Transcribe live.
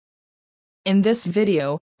In this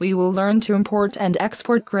video, we will learn to import and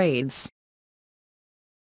export grades.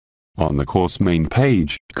 On the course main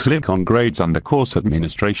page, click on Grades under Course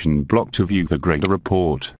Administration block to view the grader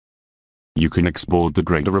report. You can export the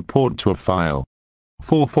grader report to a file.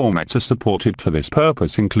 4 formats are supported for this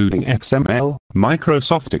purpose, including XML,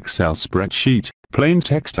 Microsoft Excel spreadsheet, plain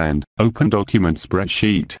text and Open Document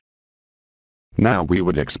spreadsheet. Now we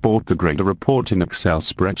would export the grader report in Excel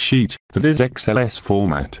spreadsheet, that is XLS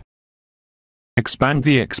format. Expand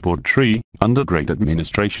the export tree under Grade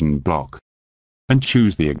Administration block and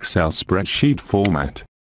choose the Excel spreadsheet format.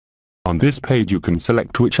 On this page you can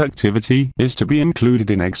select which activity is to be included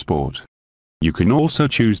in export. You can also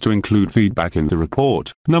choose to include feedback in the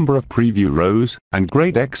report, number of preview rows, and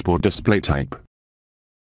grade export display type.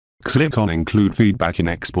 Click on Include Feedback in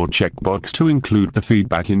Export checkbox to include the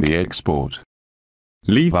feedback in the export.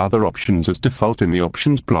 Leave other options as default in the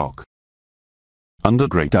Options block. Under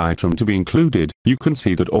Grade Item to be included, you can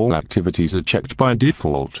see that all activities are checked by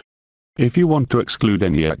default. If you want to exclude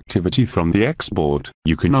any activity from the export,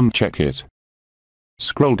 you can uncheck it.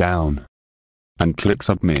 Scroll down and click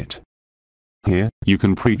Submit. Here, you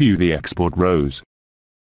can preview the export rows.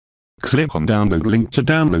 Click on Download link to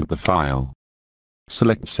download the file.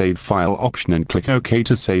 Select Save File option and click OK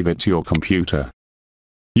to save it to your computer.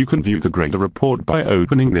 You can view the grader report by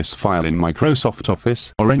opening this file in Microsoft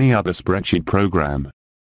Office or any other spreadsheet program.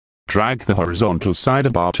 Drag the horizontal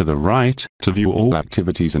sidebar to the right to view all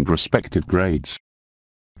activities and respective grades.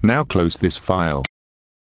 Now close this file.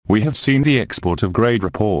 We have seen the export of grade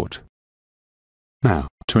report. Now,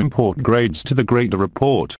 to import grades to the grader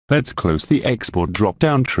report, let's close the export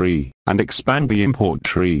drop-down tree and expand the import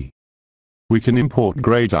tree. We can import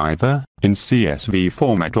grades either in CSV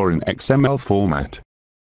format or in XML format.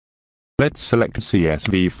 Let's select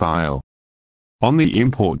CSV file. On the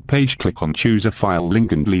import page, click on Choose a File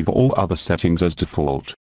link and leave all other settings as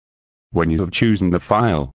default. When you have chosen the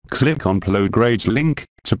file, click on Upload Grades link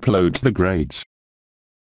to upload the grades.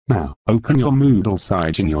 Now, open your Moodle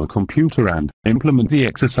site in your computer and implement the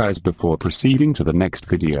exercise before proceeding to the next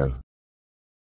video.